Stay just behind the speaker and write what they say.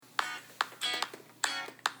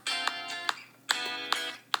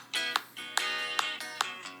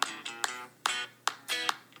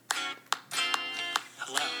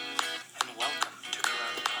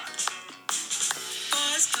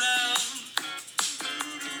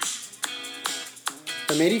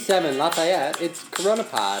From 87 Lafayette, it's Corona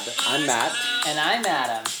Pod. I'm Matt. And I'm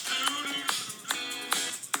Adam.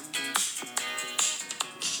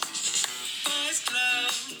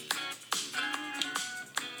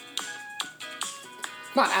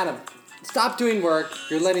 Come on, Adam. Stop doing work.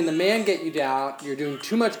 You're letting the man get you down. You're doing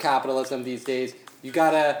too much capitalism these days. You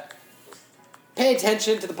gotta pay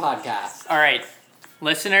attention to the podcast. All right,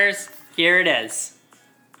 listeners, here it is.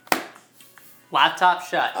 Laptop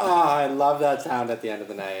shut. Oh, I love that sound at the end of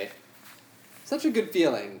the night. Such a good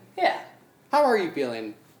feeling. Yeah. How are you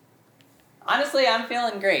feeling? Honestly, I'm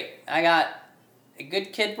feeling great. I got a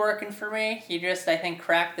good kid working for me. He just, I think,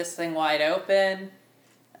 cracked this thing wide open.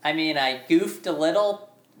 I mean, I goofed a little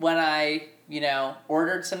when I,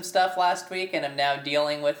 ordered some stuff last week, and I'm now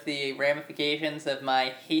dealing with the ramifications of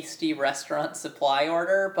my hasty restaurant supply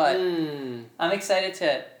order, but I'm excited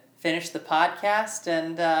to finish the podcast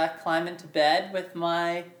and climb into bed with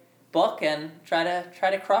my book and try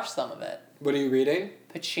to crush some of it. What are you reading?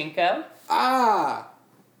 Pachinko.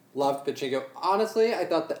 Loved Pachinko. Honestly, I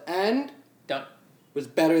thought the end Don't. was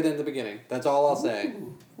better than the beginning. That's all I'll say.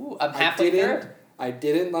 Ooh, I'm halfway through. I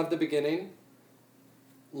didn't love the beginning.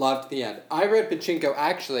 Loved the end. I read Pachinko,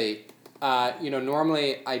 actually,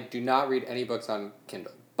 normally I do not read any books on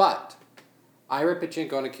Kindle. But I read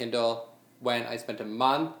Pachinko on a Kindle when I spent a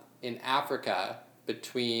month in Africa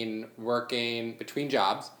between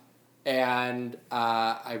jobs. And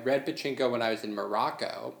I read Pachinko when I was in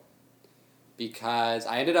Morocco because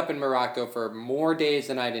I ended up in Morocco for more days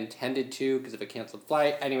than I'd intended to because of a canceled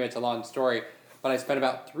flight. Anyway, it's a long story. But I spent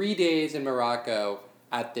about 3 days in Morocco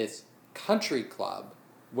at this country club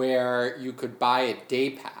where you could buy a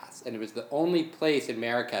day pass. And it was the only place in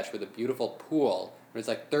Marrakesh with a beautiful pool. It was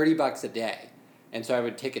like $30 a day. And so I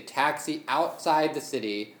would take a taxi outside the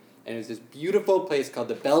city, and it was this beautiful place called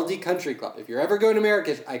the Beldi Country Club. If you're ever going to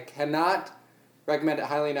Marrakesh, I cannot recommend it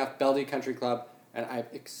highly enough, Beldi Country Club. And I have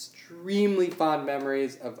extremely fond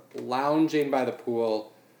memories of lounging by the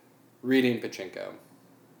pool, reading Pachinko.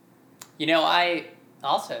 I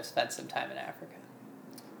also spent some time in Africa.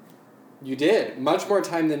 You did. Much more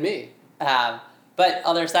time than me. But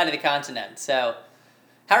other side of the continent. So,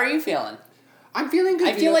 how are you feeling? I'm feeling good.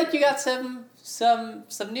 I feel like you got some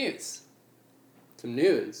news. Some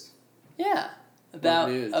news? Yeah.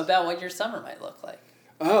 About what your summer might look like.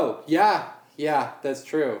 Oh, yeah. Yeah, that's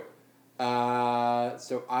true.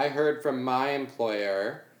 So I heard from my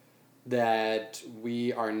employer that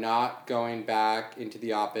we are not going back into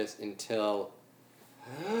the office until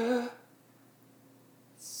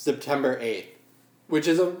September 8th, which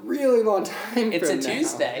is a really long time It's from a now.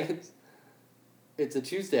 Tuesday. It's a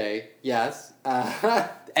Tuesday, yes.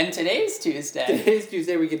 And today's Tuesday. Today's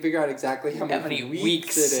Tuesday. We can figure out exactly how many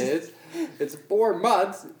weeks it is. It's 4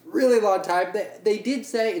 months. Really long time. They did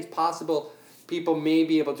say it's possible people may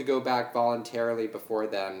be able to go back voluntarily before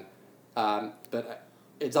then, but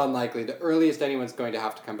it's unlikely. The earliest anyone's going to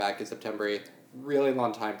have to come back is September 8th. Really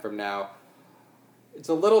long time from now. It's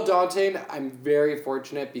a little daunting. I'm very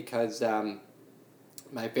fortunate because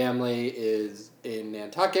my family is in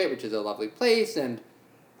Nantucket, which is a lovely place, and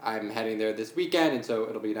I'm heading there this weekend, and so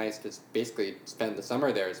it'll be nice to basically spend the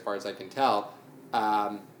summer there as far as I can tell.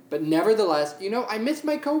 But nevertheless, I miss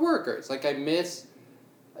my coworkers. Like, I miss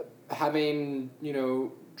having,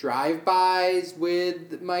 drive-bys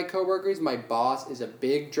with my coworkers. My boss is a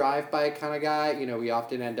big drive-by kind of guy. We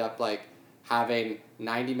often end up, having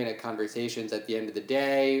 90-minute conversations at the end of the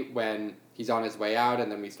day when he's on his way out,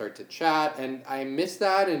 and then we start to chat, and I miss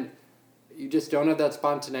that, and you just don't have that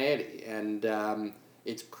spontaneity, and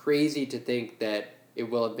it's crazy to think that it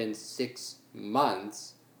will have been 6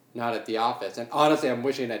 months not at the office, and honestly, I'm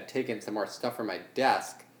wishing I'd taken some more stuff from my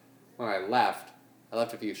desk when I left. I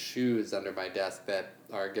left a few shoes under my desk that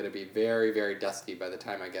are going to be very, very dusty by the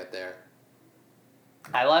time I get there.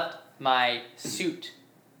 I left my suit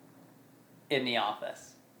in the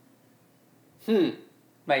office.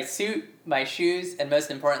 My suit, my shoes, and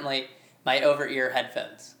most importantly, my over-ear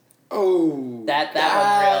headphones. Oh, that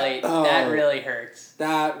really hurts.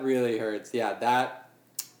 That really hurts. Yeah, that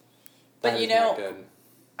but is not good.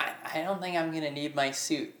 I don't think I'm gonna need my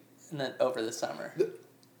suit over the summer.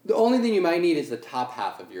 The only thing you might need is the top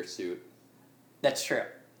half of your suit. That's true.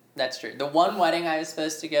 The one wedding I was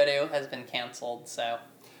supposed to go to has been canceled, so.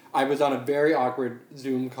 I was on a very awkward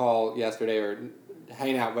Zoom call yesterday, or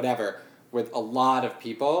hangout, whatever, with a lot of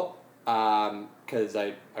people, because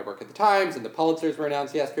I work at the Times, and the Pulitzers were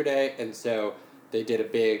announced yesterday, and so they did a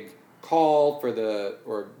big call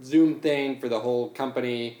or Zoom thing for the whole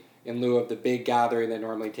company in lieu of the big gathering that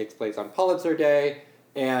normally takes place on Pulitzer Day,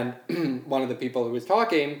 and one of the people who was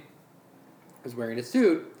talking was wearing a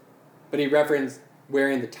suit, but he referenced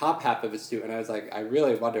wearing the top half of his suit, and I was like, I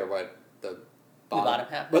really wonder what the bottom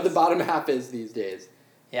half what is. the bottom half is these days.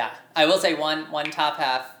 Yeah, I will say one top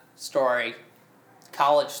half story,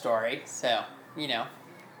 college story. So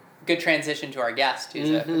good transition to our guest, who's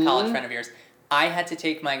a college friend of yours. I had to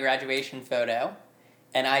take my graduation photo,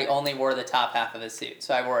 and I only wore the top half of the suit.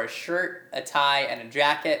 So I wore a shirt, a tie, and a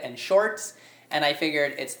jacket, and shorts, and I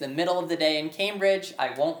figured it's the middle of the day in Cambridge,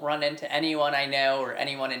 I won't run into anyone I know or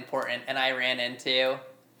anyone important, and I ran into...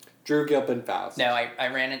 Drew Gilpin Faust. No,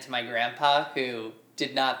 I ran into my grandpa, who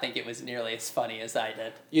did not think it was nearly as funny as I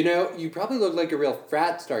did. You probably look like a real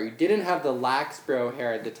frat star. You didn't have the Laxbro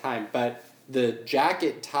hair at the time, but the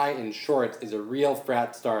jacket, tie, and shorts is a real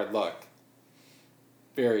frat star look.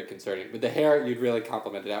 Very concerning. With the hair, you'd really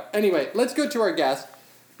compliment it out. Anyway, let's go to our guest,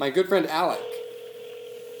 my good friend Alec.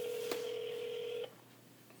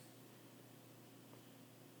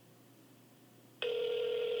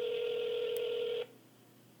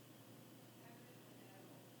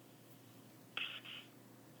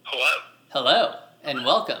 Hello, and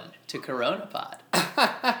welcome to CoronaPod.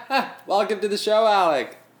 Welcome to the show,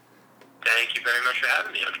 Alec. Thank you very much for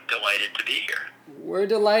having me. I'm delighted to be here. We're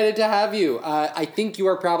delighted to have you. I think you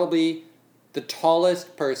are probably the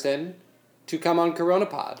tallest person to come on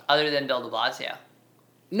CoronaPod. Other than Bill de Blasio.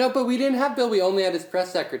 No, but we didn't have Bill. We only had his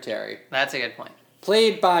press secretary. That's a good point.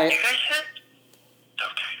 Played by... You guys had?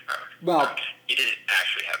 Okay, all right. Well... Okay. You didn't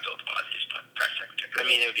actually have Bill de Blasio's press secretary. I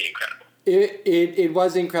mean, it would be incredible. It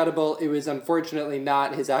was incredible. It was unfortunately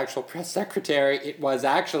not his actual press secretary. It was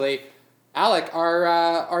actually Alec,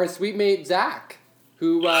 our sweet mate Zach,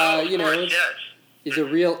 who is a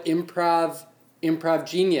real improv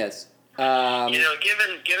genius. Given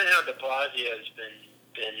how de Blasio has been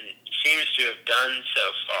seems to have done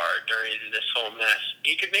so far during this whole mess,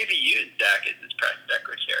 he could maybe use Zach as his press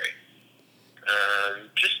secretary.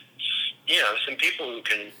 Some people who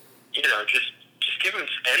can, just give him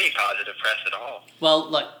any positive press at all. Well,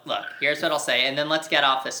 look, here's what I'll say, and then let's get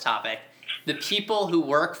off this topic. The people who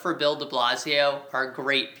work for Bill de Blasio are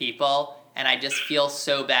great people, and I just feel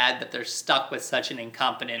so bad that they're stuck with such an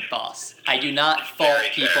incompetent boss. I do not fault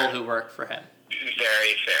people who work for him.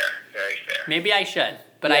 Very fair, very fair. Maybe I should,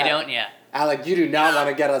 but I don't yet. Alec, you do not want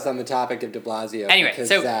to get us on the topic of de Blasio. Anyway, because,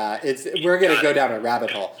 so... we're going to go down a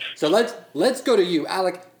rabbit hole. So let's go to you.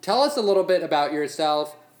 Alec, tell us a little bit about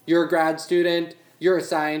yourself. You're a grad student. You're a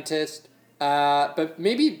scientist, but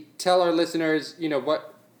maybe tell our listeners,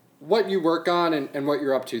 what you work on and what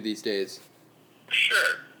you're up to these days.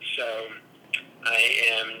 Sure. So I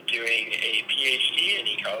am doing a PhD in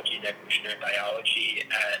ecology and evolutionary biology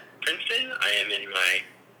at Princeton. I am in my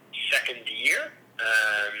second year,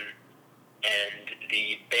 and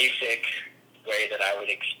the basic way that I would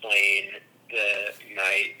explain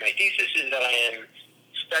my thesis is that I am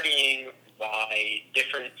studying why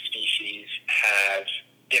different species have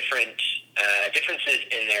differences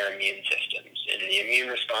in their immune systems, in the immune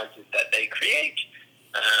responses that they create,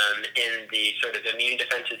 in the sort of immune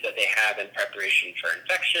defenses that they have in preparation for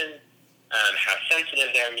infection, how sensitive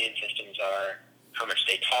their immune systems are, how much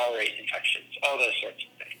they tolerate infections, all those sorts of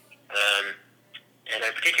things. And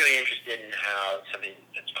I'm particularly interested in how something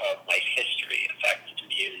that's called life history affects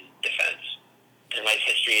immune defense. And life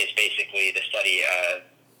history is basically the study of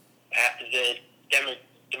the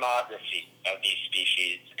demography of these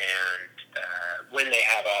species and when they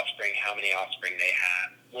have offspring, how many offspring they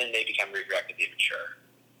have, when they become reproductively mature.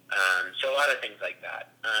 So a lot of things like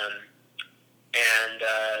that.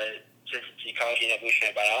 Since it's ecology and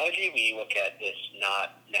evolutionary biology, we look at this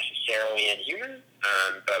not necessarily in humans,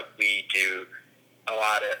 but we do a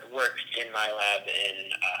lot of work in my lab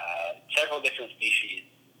in several different species.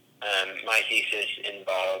 My thesis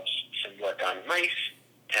involves some work on mice,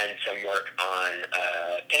 and some work on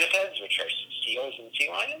pinnipeds, which are seals and sea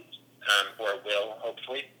lions, or will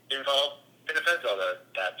hopefully involve pinnipeds, although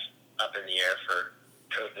that's up in the air for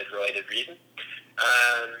COVID-related reasons.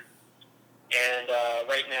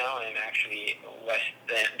 Right now I'm actually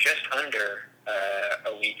just under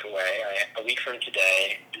a week away. A week from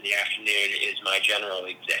today, in the afternoon, is my general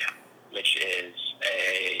exam, which is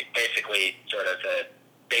basically sort of a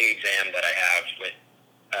big exam that I have with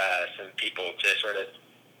some people to sort of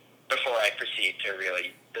before I proceed to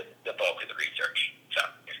really the bulk of the research. So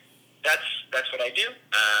that's what I do.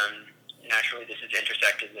 Naturally, this is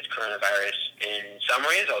intersected with coronavirus in some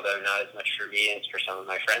ways, although not as much for me as for some of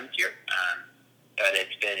my friends here. But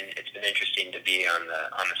it's been interesting to be on the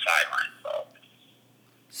sidelines of all.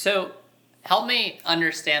 So, help me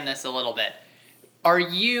understand this a little bit. Are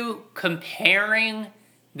you comparing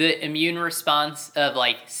the immune response of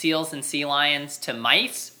like seals and sea lions to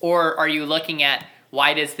mice, or are you looking at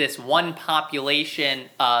why does this one population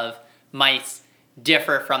of mice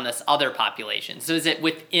differ from this other population? So is it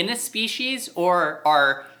within a species, or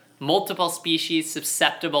are multiple species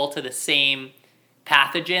susceptible to the same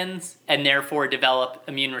pathogens and therefore develop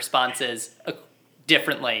immune responses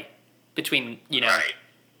differently between, Right.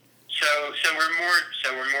 So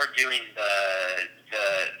we're more doing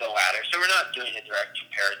the latter. So we're not doing a direct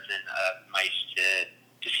comparison of mice to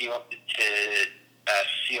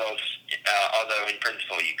seals, although in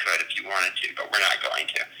principle you could if you wanted to, but we're not going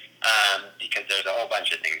to, because there's a whole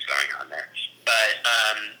bunch of things going on there.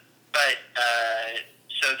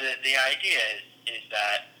 So the idea is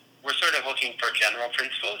that we're sort of looking for general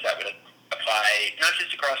principles that would apply not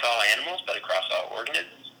just across all animals, but across all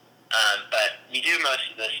organisms. But we do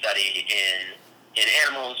most of the study in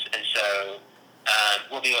animals, and so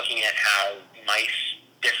we'll be looking at how mice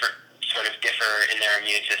differ in their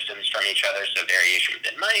immune systems from each other, so variation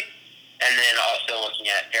within mice, and then also looking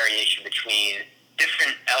at variation between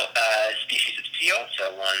different species of seal,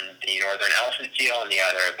 so one the northern elephant seal and the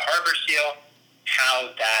other the harbor seal,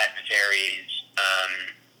 how that varies,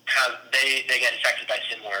 how they get infected by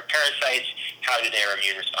similar parasites, how do their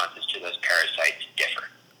immune responses to those parasites differ.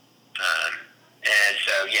 And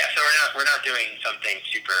so we're not doing something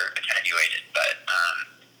super attenuated, but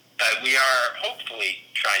we are hopefully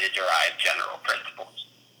trying to derive general principles.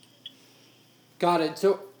 Got it.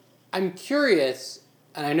 So I'm curious,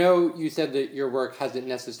 and I know you said that your work hasn't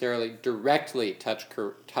necessarily directly touched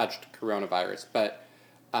coronavirus, but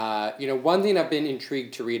one thing I've been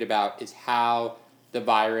intrigued to read about is how the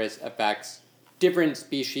virus affects different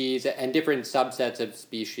species and different subsets of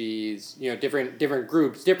species, different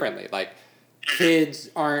groups differently. Like kids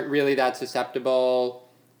aren't really that susceptible,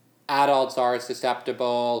 adults are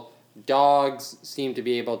susceptible, dogs seem to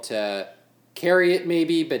be able to carry it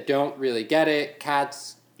maybe, but don't really get it,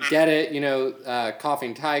 cats get it,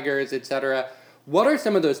 coughing tigers, etc. What are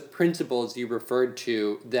some of those principles you referred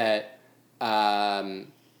to that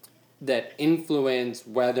that influence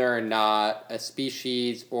whether or not a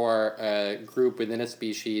species or a group within a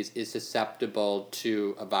species is susceptible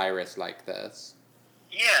to a virus like this?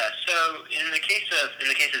 Yeah. So in the case of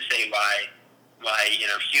say why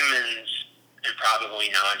humans and probably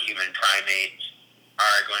non-human primates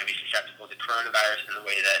are going to be susceptible to coronavirus in the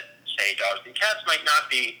way that say dogs and cats might not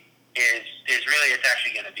be is really it's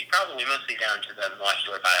actually going to be probably mostly down to the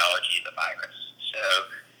molecular biology of the virus.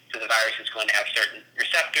 So the virus is going to have certain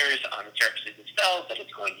receptors on the surfaces of cells that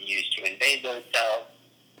it's going to use to invade those cells.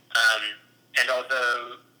 And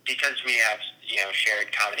although, because we have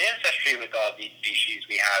shared common ancestry with all of these species,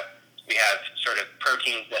 we have sort of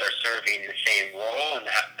proteins that are serving the same role and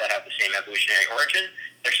that have the same evolutionary origin.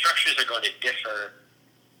 Their structures are going to differ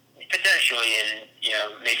potentially in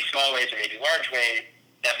maybe small ways or maybe large ways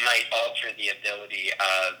that might alter the ability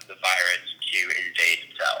of the virus to invade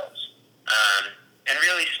cells. And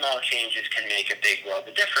really small changes can make a big world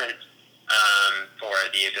of difference for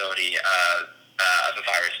the ability of a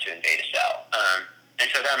virus to invade a cell. And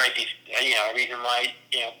so that might be a reason why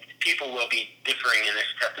people will be differing in their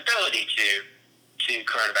susceptibility to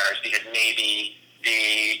coronavirus, because maybe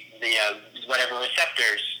the whatever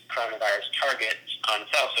receptors coronavirus targets on the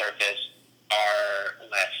cell surface are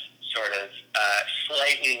less sort of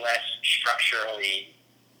slightly less structurally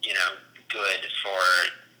good for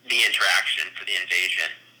the interaction, for the invasion,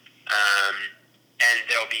 and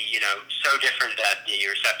they'll be so different that the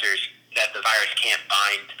receptors that the virus can't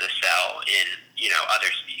bind to the cell in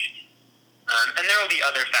other species, and there will be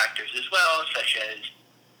other factors as well, such as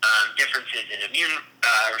differences in immune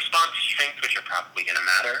response strength, which are probably going to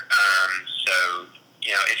matter. So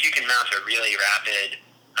if you can mount a really rapid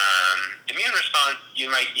immune response, you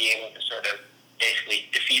might be able to sort of basically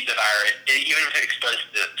defeat the virus. Even if it's exposed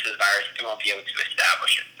to the virus, it won't be able to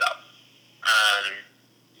establish itself.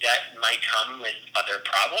 That might come with other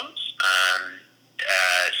problems.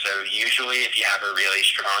 So usually if you have a really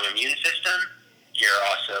strong immune system, you're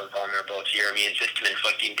also vulnerable to your immune system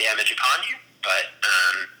inflicting damage upon you. But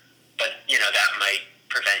that might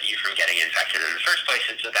prevent you from getting infected in the first place,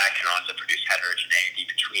 and so that can also produce heterogeneity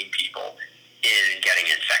between people in getting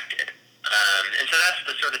infected. And so that's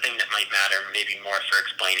the sort of thing that might matter maybe more for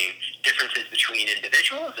explaining differences between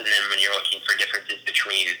individuals, and then when you're looking for differences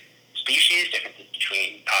between species, differences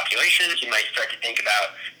between populations, you might start to think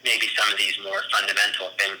about maybe some of these more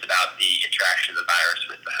fundamental things about the interaction of the virus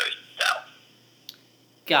with the host cell.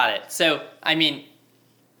 Got it. So,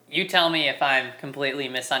 you tell me if I'm completely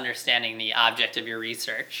misunderstanding the object of your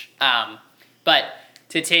research. But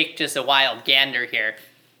to take just a wild gander here,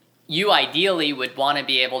 you ideally would want to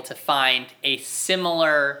be able to find a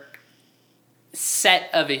similar set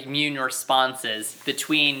of immune responses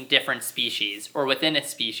between different species or within a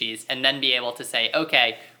species, and then be able to say,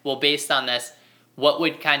 okay, well, based on this, what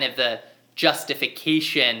would kind of the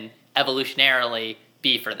justification evolutionarily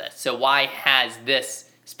be for this? So why has this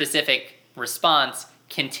specific response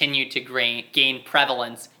continued to gain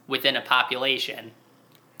prevalence within a population?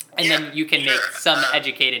 And then you can make some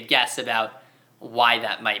educated guess about why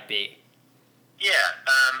that might be. Yeah,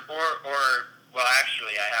 well,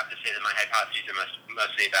 actually, I have to say that my hypotheses are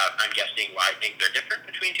mostly about, I'm guessing why I think they're different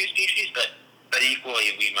between two species, but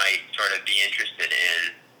equally we might sort of be interested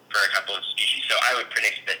in for a couple of species. So I would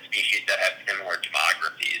predict that species that have similar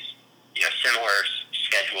demographies, similar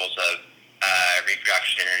schedules of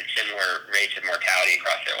reproduction and similar rates of mortality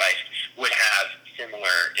across their life would have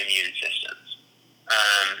similar immune systems.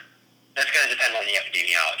 That's going to depend on the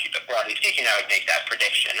epidemiology, but broadly speaking, I would make that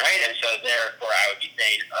prediction, right? And so therefore I would be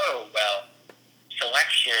saying, oh, well,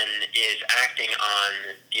 selection is acting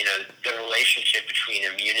on, the relationship between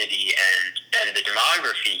immunity and the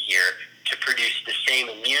demography here to produce the same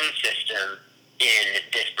immune system in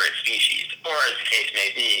disparate species, or as the case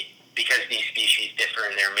may be, because these species differ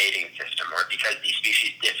in their mating system, or because these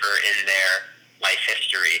species differ in their life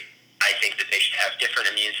history. I think that they should have different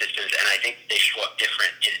immune systems, and I think they should look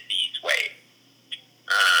different in these ways.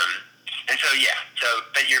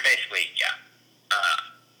 But you're basically,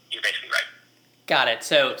 you're basically right. Got it.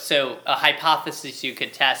 So a hypothesis you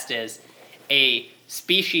could test is a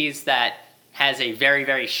species that has a very,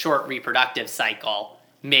 very short reproductive cycle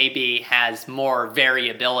maybe has more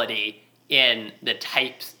variability in the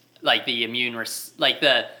types, like the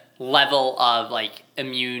the level of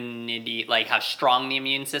immunity, like how strong the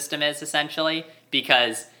immune system is, essentially,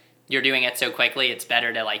 because you're doing it so quickly. It's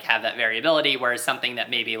better to have that variability. Whereas something that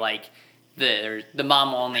maybe the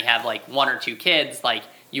mom will only have one or two kids,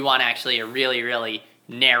 you want actually a really, really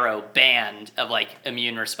narrow band of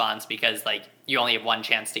immune response, because you only have one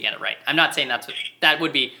chance to get it right. I'm not saying that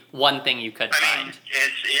would be one thing you could find.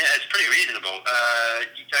 It's pretty reasonable.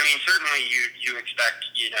 Certainly you expect,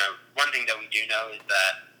 one thing that we do know is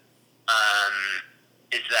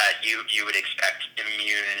that you would expect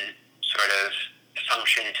immune sort of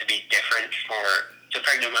function to be different so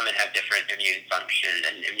pregnant women have different immune function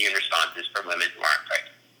and immune responses from women who aren't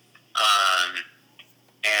pregnant.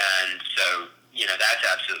 And so, that's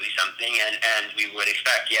absolutely something, and we would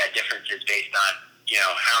expect, differences based on,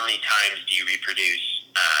 how many times do you reproduce,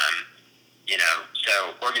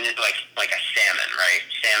 so organisms like a salmon, right?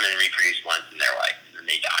 Salmon reproduce once in their life, and then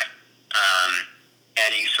they die.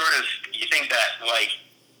 And you think that,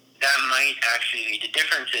 that might actually lead to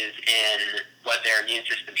differences in what their immune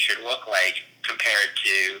system should look like compared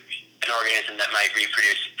to an organism that might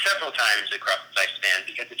reproduce several times across its lifespan.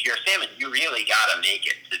 Because if you're a salmon, you really got to make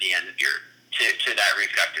it to the end of to that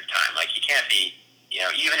reproductive time. You can't be,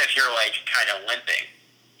 even if you're kind of limping,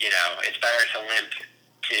 it's better to limp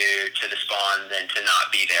to the spawn than to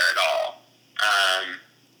not be there at all.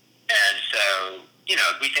 And so,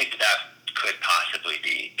 we think that could possibly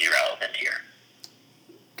be relevant here.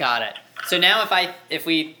 Got it. So now if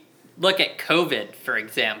we look at COVID, for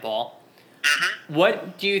example, mm-hmm.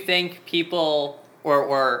 What do you think people,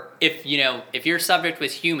 or if your subject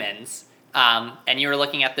was humans, and you were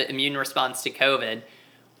looking at the immune response to COVID,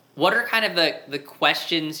 what are kind of the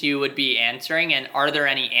questions you would be answering, and are there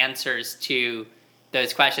any answers to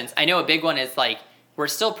those questions? I know a big one is we're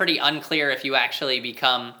still pretty unclear if you actually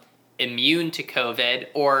become immune to COVID,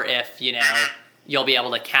 or if you'll be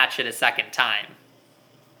able to catch it a second time.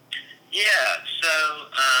 Yeah, so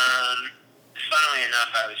funnily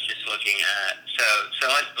enough, I was just looking at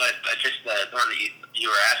just the one that you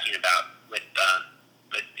were asking about with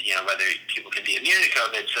whether people can be immune to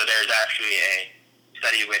COVID. So there's actually a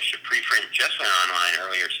study which a preprint just went online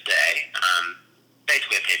earlier today.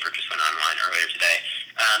 Basically, a paper just went online earlier today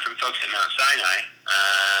from folks at Mount Sinai,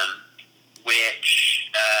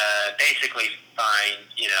 which basically find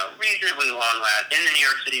reasonably long last in the New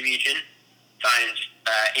York City region, finds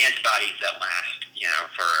antibodies that last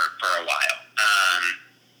for a while.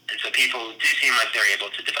 And so people do seem like they're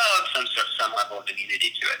able to develop some level of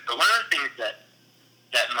immunity to it. But one of the things that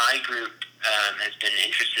my group has been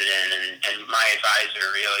interested in, and my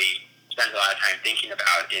advisor really spends a lot of time thinking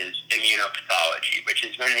about, is immunopathology, which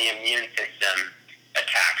is when the immune system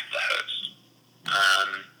attacks the host.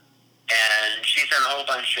 And she's done a whole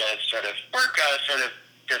bunch of sort of work,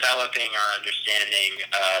 developing our understanding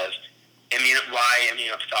of why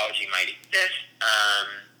immunopathology might exist,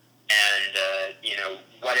 and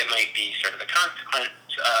what it might be sort of a consequence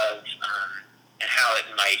of, and how it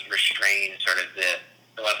might restrain sort of the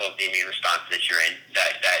level of the immune response that you're in,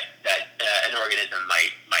 that an organism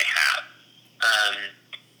might have.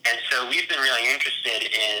 And so we've been really interested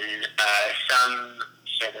in some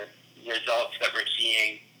sort of results that we're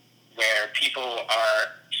seeing where people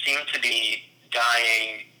seem to be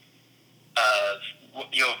dying of,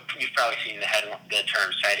 you've probably seen the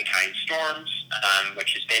term cytokine storms,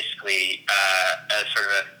 which is basically a sort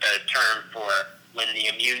of a term for when the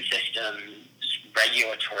immune system's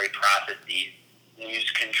regulatory processes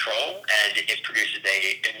lose control and it produces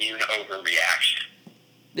a immune overreaction.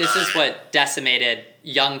 This is what decimated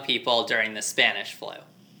young people during the Spanish flu.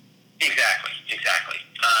 Exactly.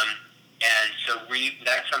 And so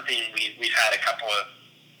that's something we've had a couple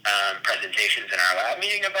of presentations in our lab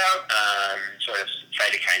meeting about, sort of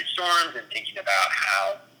cytokine storms and thinking about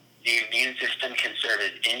how the immune system can serve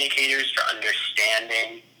as indicators for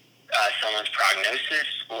understanding someone's prognosis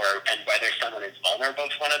and whether someone is vulnerable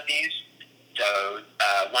to one of these. So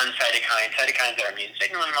one cytokines are immune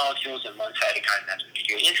signaling molecules, and one cytokine that's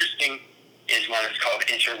particularly interesting is one that's called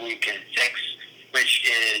interleukin-6, which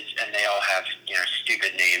is, and they all have,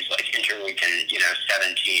 stupid names like interleukin,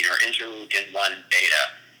 17 or interleukin-1 beta,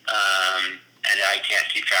 and I can't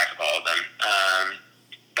keep track of all of them.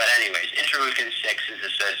 But anyways, interleukin-6 is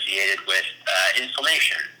associated with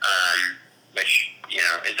inflammation, which,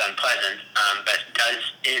 is unpleasant, but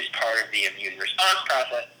is part of the immune response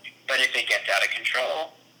process. But if it gets out of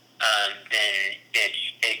control, then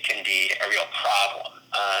it can be a real problem.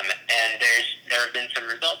 And there have been some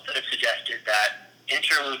results that have suggested that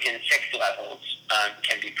interleukin-6 levels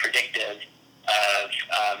can be predictive of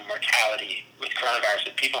mortality with coronavirus.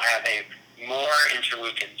 If people have more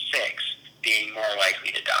interleukin-6, being more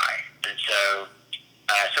likely to die. And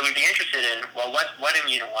so we'd be interested in, well, what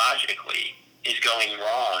immunologically is going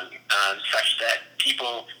wrong, such that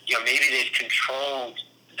people, maybe they've controlled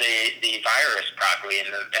the virus properly, and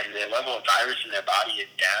the level of virus in their body is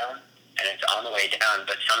down, and it's on the way down,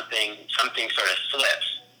 but something sort of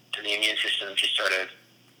slips, and the immune system just sort of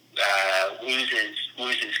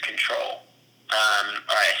loses control.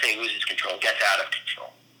 Or I say loses control, gets out of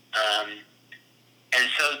control. And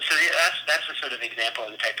so that's a sort of example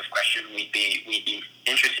of the type of question we'd be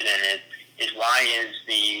interested in is why is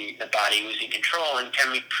the body losing control, and can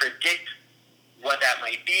we predict what that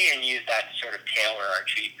might be and use that to sort of tailor our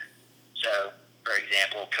treatment? So, for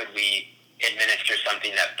example, could we administer something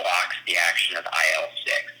that blocks the action of IL-6,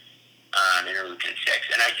 interleukin-6?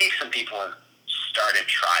 And I think some people have started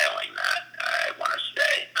trialing that, I want to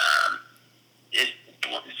say.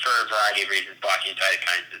 For a variety of reasons, blocking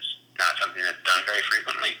cytokines is not something that's done very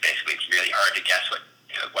frequently. Basically, it's really hard to guess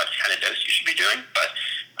what kind of dose you should be doing. But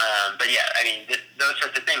yeah, I mean, those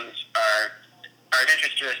sorts of things are of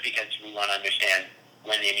interest to us because we want to understand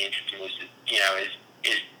when the immune system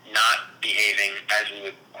is not behaving as we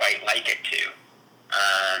would quite like it to.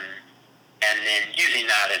 And then using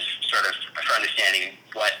that as sort of for understanding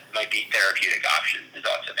what might be therapeutic options is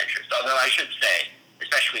also of interest. Although I should say,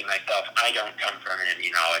 especially myself, I don't come from an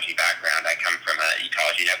immunology background. I come from an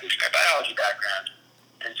ecology and evolutionary biology background.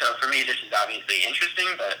 And so for me, this is obviously interesting,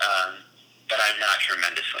 but I'm not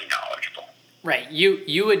tremendously knowledgeable. Right.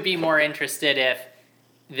 You would be more interested if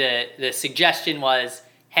the suggestion was,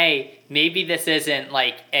 hey, maybe this isn't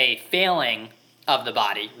like a failing of the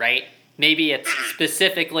body, right? Maybe it's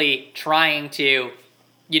specifically trying to,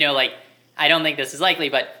 I don't think this is likely,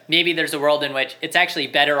 but maybe there's a world in which it's actually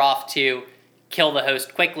better off to kill the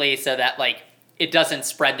host quickly so that it doesn't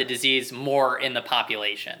spread the disease more in the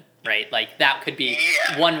population, right? Like that could be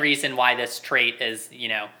one reason why this trait is,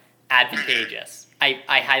 advantageous.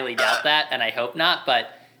 I highly doubt that, and I hope not,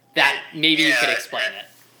 but that maybe you could explain it.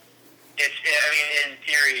 In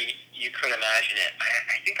theory, you could imagine it.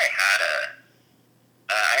 I think I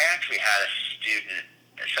actually had a student,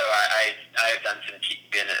 so I've done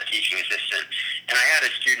been a teaching assistant, and I had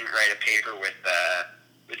a student write a paper with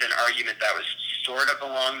an argument that was sort of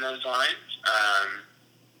along those lines,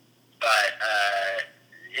 but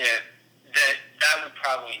that would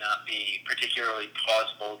probably not be particularly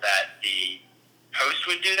plausible that the host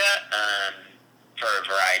would do that for a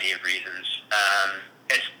variety of reasons.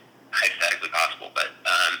 It's hypothetically possible, but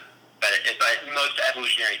most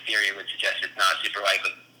evolutionary theory would suggest it's not super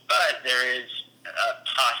likely. But there is a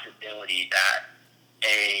possibility that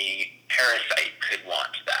a parasite could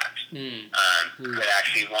want that. Could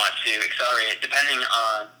actually want to accelerate it, depending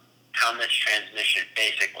on how much transmission.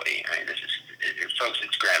 Basically, I mean, this is, folks,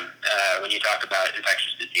 it's grim. When you talk about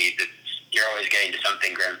infectious disease, you're always getting to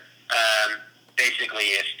something grim.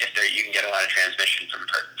 Basically, if you can get a lot of transmission from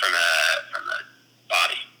a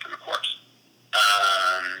body, from a corpse,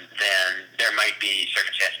 then there might be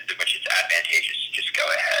circumstances in which it's advantageous to just go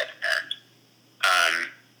ahead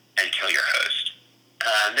and kill your host.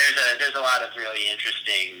 There's a lot of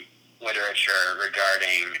literature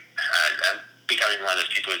regarding becoming one of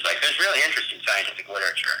those people who's like, there's really interesting scientific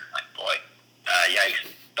literature. Like, boy, yikes.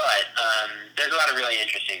 But there's a lot of really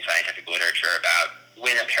interesting scientific literature about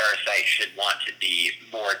when a parasite should want to be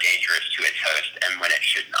more dangerous to its host and when it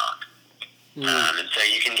should not. And so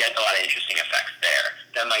you can get a lot of interesting effects there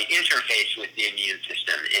that might interface with the immune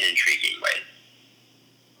system in intriguing ways.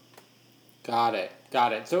 Got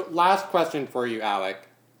it. So last question for you, Alec.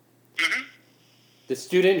 Mm-hmm. The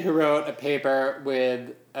student who wrote a paper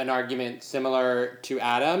with an argument similar to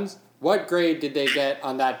Adam's, what grade did they get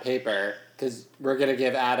on that paper? Because we're gonna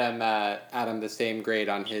give Adam the same grade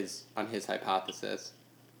on his hypothesis.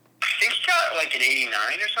 I think he got like an 89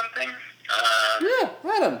 or something. Yeah,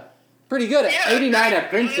 Adam, pretty good. Yeah, 89 at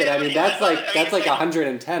Princeton. I mean, that's like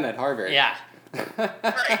 110 at Harvard. Yeah. Right.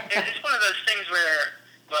 It's one of those things where,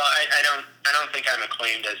 well, I don't think I'm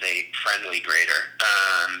acclaimed as a friendly grader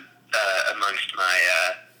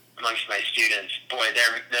amongst my students. Boy,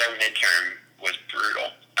 their midterm was brutal.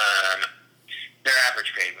 Their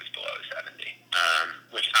average grade was below 70,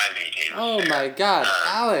 which I maintain was Oh fair. my God,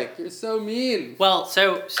 Alec, you're so mean. Well,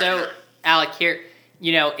 so Alec, here,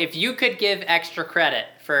 if you could give extra credit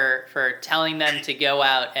for telling them to go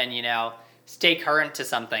out and, stay current to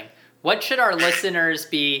something, what should our listeners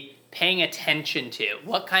be paying attention to?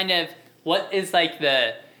 What is like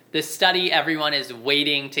the study everyone is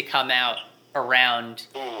waiting to come out around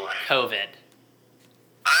COVID?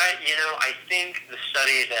 I think the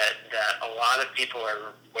study that a lot of people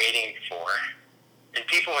are waiting for, and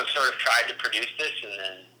people have sort of tried to produce this, and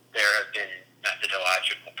then there have been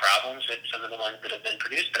methodological problems with some of the ones that have been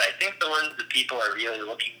produced, but I think the ones that people are really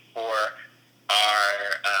looking for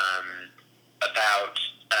are about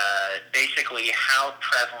basically how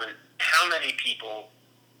many people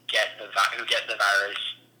who get the virus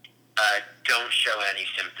don't show any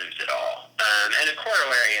symptoms at all. And a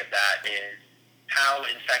corollary of that is how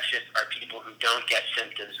infectious are people who don't get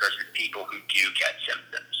symptoms versus people who do get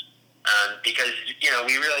symptoms. Because,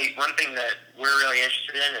 one thing that we're really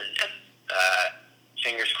interested in, and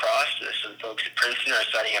fingers crossed, some folks at Princeton are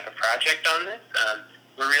setting up a project on this.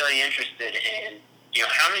 We're really interested in,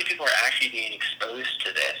 how many people are actually being exposed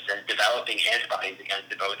to this and developing antibodies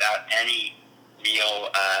against it, but without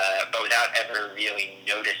ever really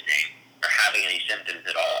noticing or having any symptoms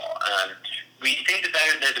at all. We think that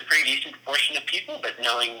there's a pretty decent proportion of people, but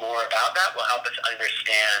knowing more about that will help us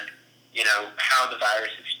understand, how the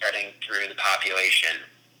virus is spreading through the population,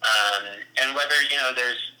 and whether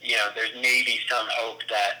there's maybe some hope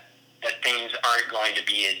that things aren't going to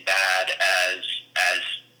be as bad as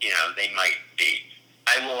they might be.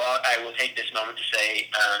 I will take this moment to say,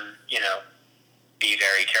 be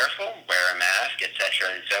very careful, wear a mask,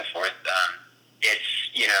 etc., and so forth.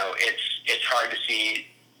 It's hard to see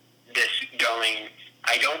this going.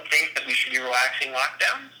 I don't think that we should be relaxing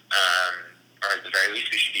lockdowns, or at the very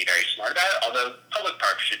least, we should be very smart about it. Although public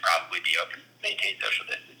parks should probably be open, maintain social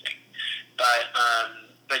distancing. But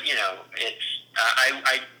it's.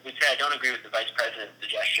 I would say I don't agree with the vice president's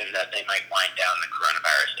suggestion that they might wind down the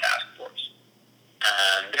coronavirus task force.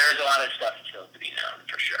 There's a lot of stuff still to be known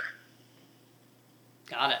for sure.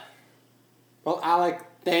 Got it. Well, Alec,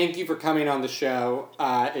 thank you for coming on the show.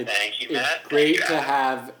 Thank you, Matt. It's great to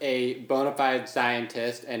have a bona fide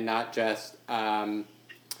scientist and not just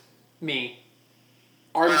Me.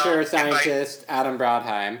 armchair scientist Adam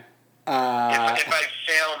Brodheim. If I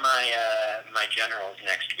fail my generals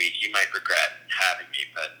next week, you might regret having me,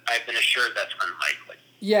 but I've been assured that's unlikely.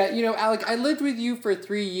 Yeah, Alec, I lived with you for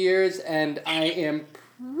 3 years, and I am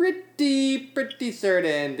pretty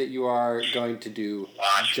certain that you are going to do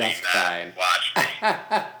just fine. Watch me.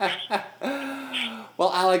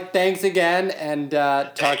 Well, Alec, thanks again, and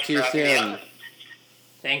talk to you soon.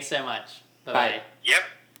 Thanks so much. Bye-bye. Bye. Yep.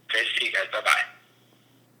 Great to see you guys. Bye-bye.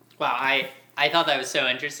 Wow, I thought that was so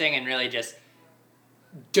interesting and really just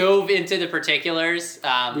dove into the particulars.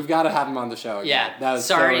 We've got to have him on the show again. Yeah, That was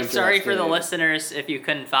sorry so for the interesting. listeners if you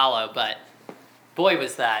couldn't follow, but boy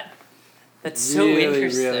was that's so Really,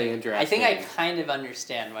 interesting. really interesting. I think I kind of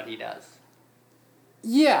understand what he does.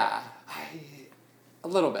 Yeah, a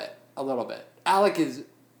little bit. Alec is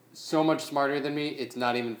so much smarter than me, it's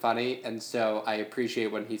not even funny, and so I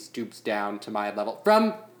appreciate when he stoops down to my level.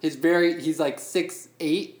 From he's like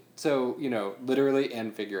 6'8", so, literally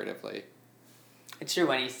and figuratively. It's true,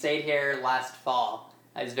 when he stayed here last fall,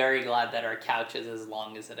 I was very glad that our couch is as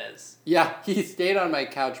long as it is. Yeah, he stayed on my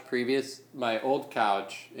couch my old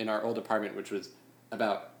couch in our old apartment, which was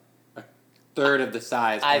about a third of the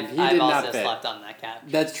size, and he did I've not also fit. slept on that couch.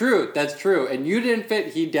 That's true, and you didn't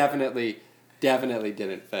fit, he definitely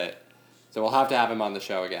didn't fit. So we'll have to have him on the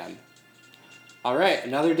show again. All right,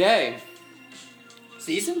 another day.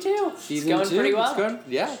 Season 2. Season it's going 2. pretty well. It's going,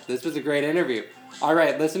 yeah, this was a great interview. All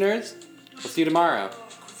right, listeners, we'll see you tomorrow.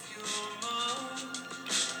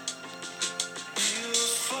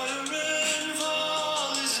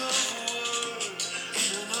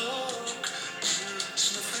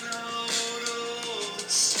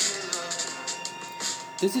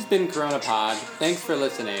 This has been Corona Pod. Thanks for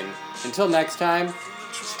listening. Until next time,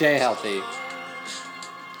 stay healthy.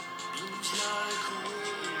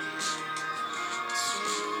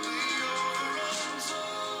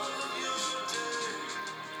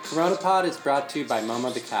 Corona Pod is brought to you by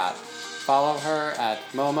Momo the Cat. Follow her at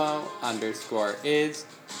Momo_is_a_cat.